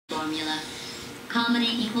formula. Comedy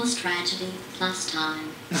equals tragedy plus time.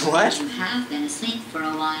 What? You have been asleep for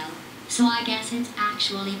a while, so I guess it's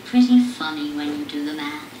actually pretty funny when you do the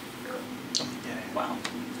math. Okay. Wow.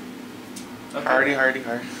 Okay. Hardy.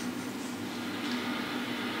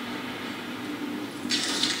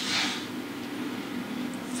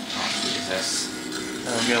 Oh, Jesus.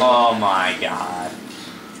 Oh, Oh my god.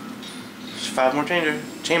 there's 5 more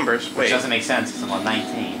chambers. Which Wait. doesn't make sense because I'm on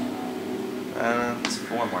 19. I don't know. It's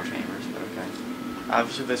 4 more chambers, but okay.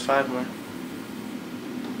 Obviously, there's 5 more.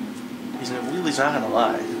 Wheelie's not gonna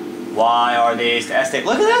lie. Why are these estate?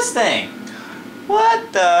 Look at this thing!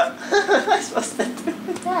 What the? What am I supposed to do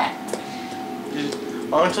with that?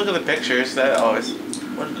 Why don't you look at the pictures? That always.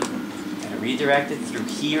 What is it? Gotta redirect it through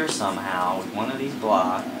here somehow with one of these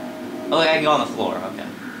blocks. Oh, look, I can go on the floor. Okay.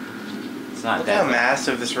 It's not Look that. how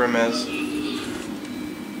massive this room is.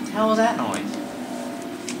 What the hell was that noise?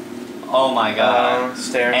 Oh my god.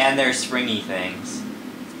 Stairs. And they're springy things.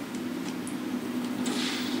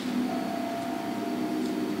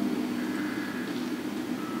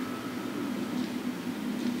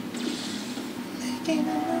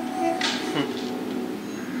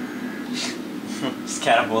 Just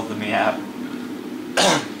catapulted me out.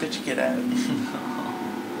 Bitch, get at it.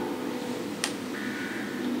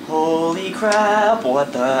 Holy crap,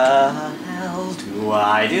 what the hell do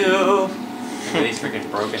I do? Look at these freaking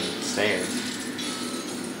broken stairs.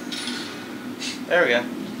 There we go.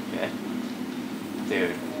 Okay.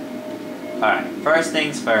 Dude. Alright, first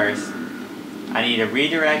things first. I need to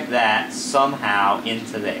redirect that somehow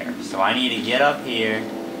into there. So I need to get up here.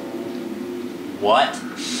 What?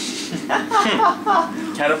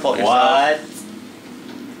 Catapult yourself. What?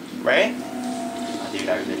 Right? Oh, dude,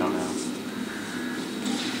 I really don't know.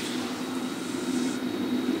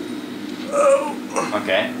 Oh.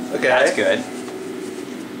 Okay. Okay. That's good.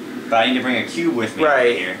 But I need to bring a cube with me Right.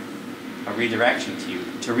 over here. A redirection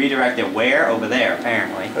cube. To redirect it where? Over there,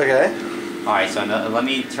 apparently. Okay. Alright, so let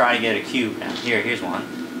me try to get a cube now. Here's one.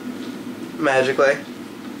 Magically.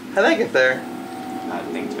 How'd I get there? I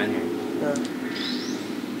think it's been here. No.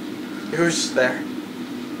 Who's just there?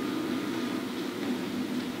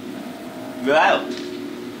 Go out!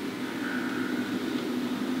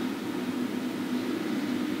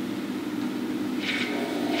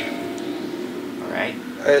 Alright.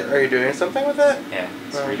 Are you doing something with it? Yeah,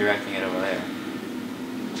 it's Oh. redirecting it over there.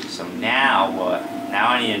 So now what? Now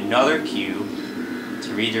I need another cube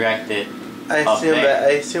to redirect it I up assume there.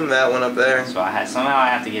 I assume that one up there. So somehow I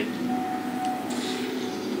have to get.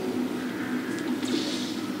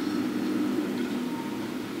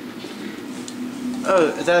 Oh,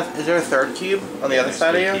 is there a third cube on the other There's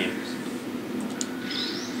side of three you? cubes.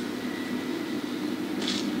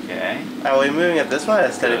 Okay. Are we moving at this one at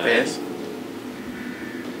a steady Good. pace?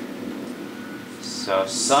 So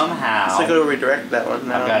somehow So go redirect that one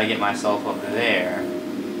now. I've got to get myself over there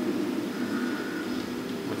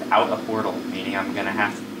without a portal, meaning I'm gonna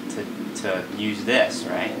have to use this,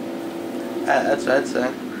 right? That's what I'd say.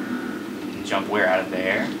 And jump where, out of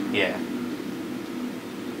there? Yeah.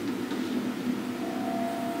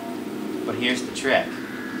 But here's the trick.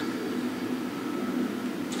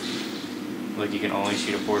 Look, you can only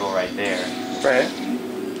shoot a portal right there. Right.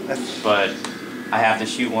 But I have to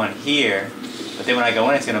shoot one here. But then when I go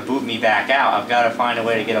in, it's going to boot me back out. I've got to find a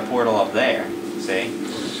way to get a portal up there. See?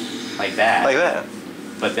 Like that. Like that.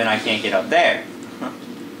 But then I can't get up there.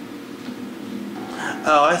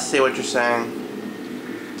 Oh, I see what you're saying.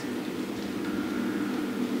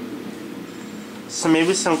 So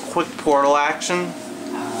maybe some quick portal action?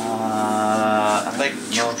 I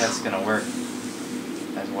don't know if that's going to work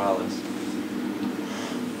as well as...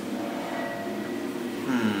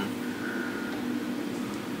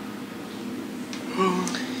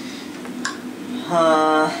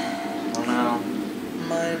 I don't know.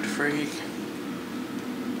 Mind freak.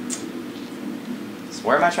 So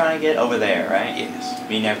where am I trying to get? Over there, right? Yes. I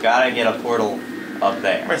mean, I've got to get a portal up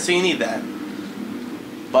there. Right, so you need that.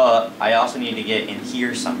 But I also need to get in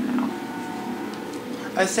here somehow.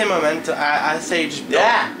 I say momentum. I say you just build.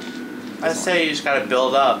 Yeah! I say you just gotta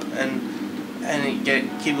build up and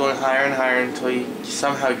keep going higher and higher until you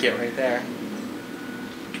somehow get right there. I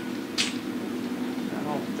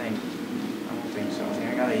don't think so. I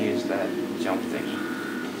think I gotta use that jump thingy.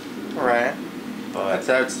 Right. But That's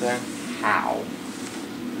what I would say. how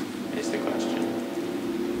is the question.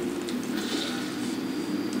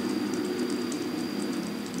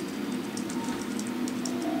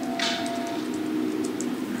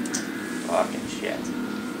 Fucking shit.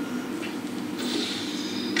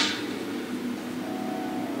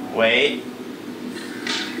 Wait.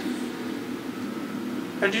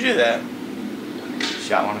 How'd you do that?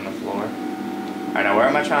 got one on the floor. Alright, now where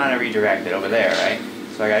am I trying to redirect it? Over there, right?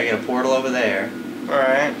 So I gotta get a portal over there.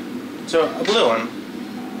 Alright. So, a blue one,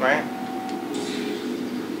 right?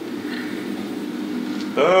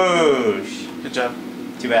 Boosh! Good job.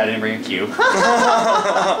 Too bad I didn't bring a cube.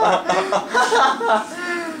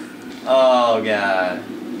 Oh god.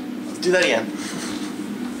 Let's do that again.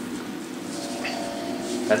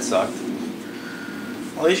 That sucked.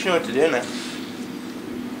 At least you know what to do now.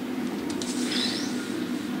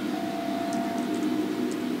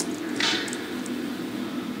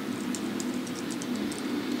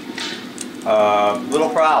 Little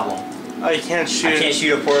problem. Oh, you can't shoot. I can't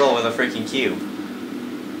shoot a portal with a freaking cube.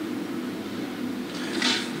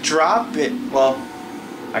 Drop it. Well,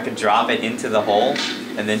 I could drop it into the hole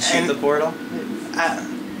and then shoot the portal?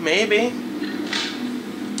 maybe.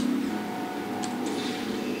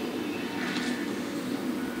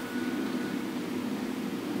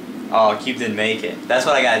 Oh, cube didn't make it. That's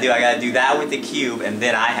what I gotta do. I gotta do that with the cube and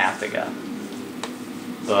then I have to go.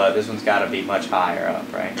 But this one's gotta be much higher up,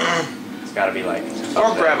 right? It's gotta be like...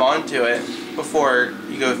 Or grab onto it before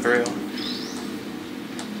you go through.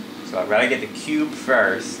 So I've gotta get the cube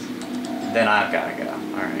first, then I've gotta go.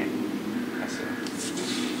 Alright. I see.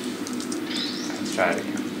 Let's try it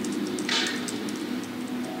again.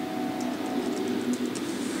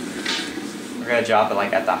 We're gonna drop it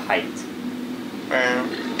like at the height.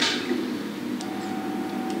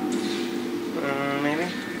 Maybe.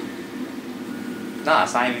 Nah,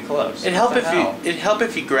 it's not even close. It'd help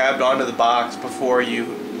if you grabbed onto the box before you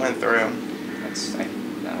went through. I don't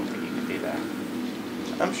think you can do that.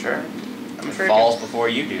 I'm sure. It falls before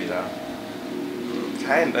you do, though.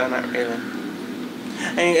 Kinda, not really.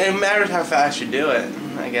 I mean, it matters how fast you do it,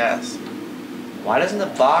 I guess. Why doesn't the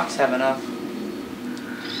box have enough?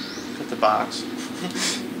 Put the box.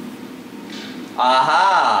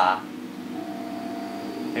 Aha!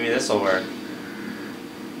 Maybe this will work.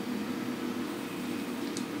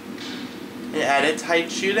 And at its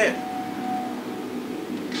height, shoot it.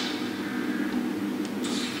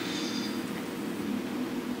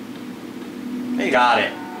 There you Got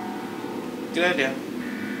it. Good idea.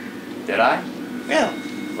 Did I? Yeah.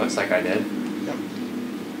 Looks like I did. Yep.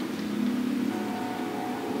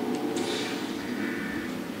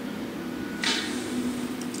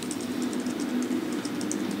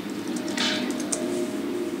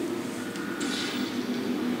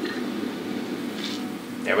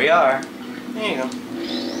 There we are. There you go.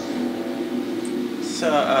 So,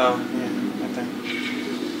 oh, yeah, right there.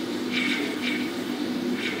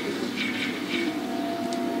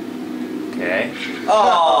 Okay.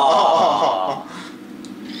 Oh!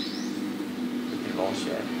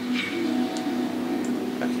 Bullshit.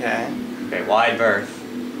 Okay. Okay, wide berth.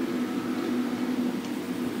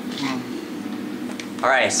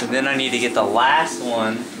 Alright, so then I need to get the last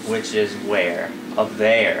one, which is where? Up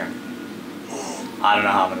there. I don't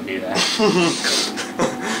know how I'm gonna do that.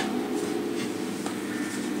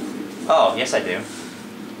 Oh, yes I do.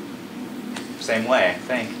 Same way, I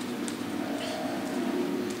think.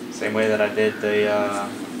 Same way that I did the,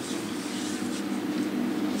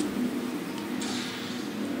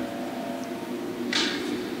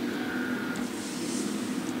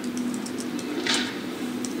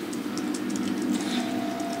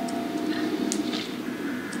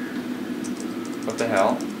 What the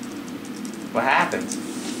hell? What happened?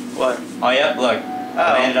 What? Oh, yep, look. Oh.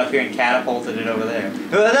 I landed up here and catapulted it over there.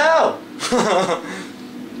 No!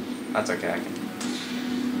 That's okay, I can.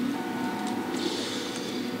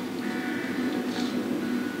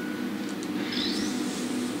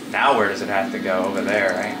 Now where does it have to go? Over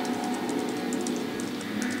there, right?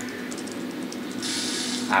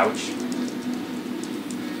 Ouch.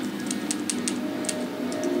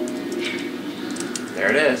 There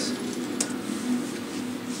it is.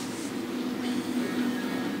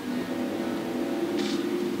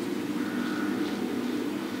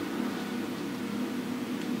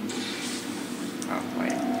 Oh,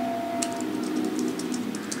 wait.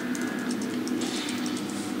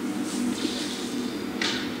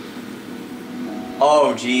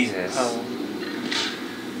 Oh, Jesus. Oh.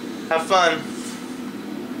 Have fun.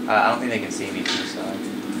 I don't think they can see me from the side.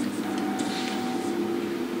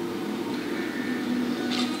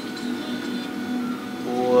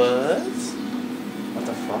 What? What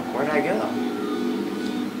the fuck? Where'd I go?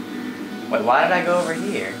 Wait, why did I go over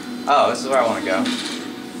here? Oh, this is where I want to go.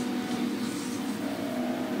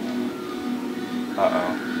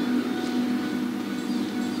 Uh-oh.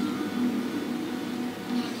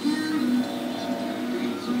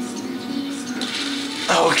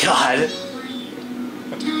 Oh, God.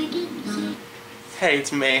 Hey,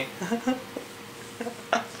 it's me.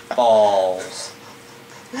 Balls.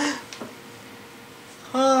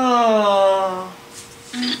 Oh.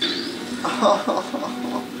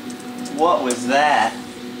 What was that?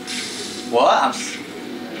 What?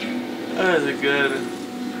 That was a good.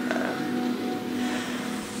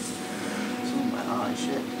 Oh my god,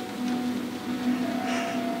 shit.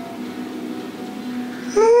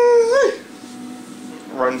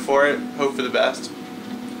 Run for it. Hope for the best.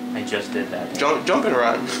 I just did that. Jump and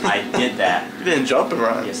run. I did that. You didn't jump and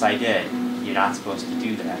run. Yes, I did. You're not supposed to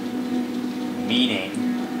do that. Meaning.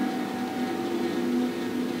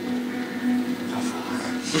 Oh,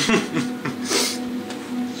 fuck.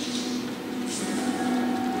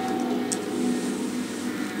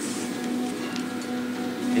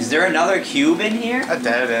 Is there another cube in here? I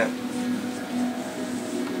doubt it.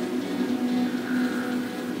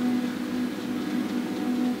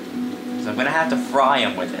 So I'm gonna have to fry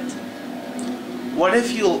him with it. What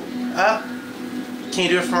if you? Can you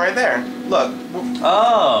do it from right there? Look.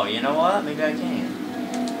 Oh, you know what? Maybe I can.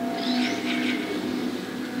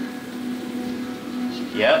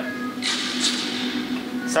 Yep.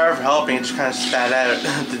 Sorry for helping. It just kind of spat out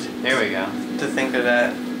There we go. to think of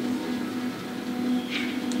that.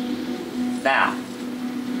 Now.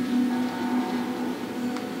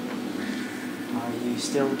 Are you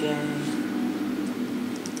still gay?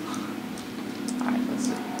 Alright, let's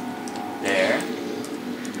see. There.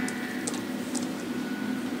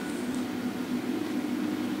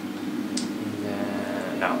 And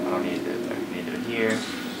then, no, I don't need to do it there. I need to do it here. And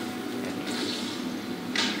here.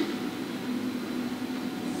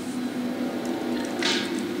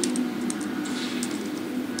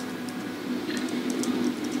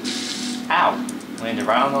 Ow! Landed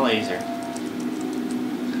right on the laser.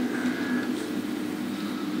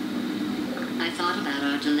 I thought about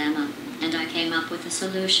our dilemma, and I came up with a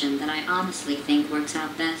solution that I honestly think works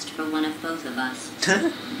out best for one of both of us.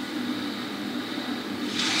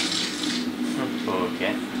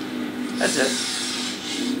 Okay. That's it.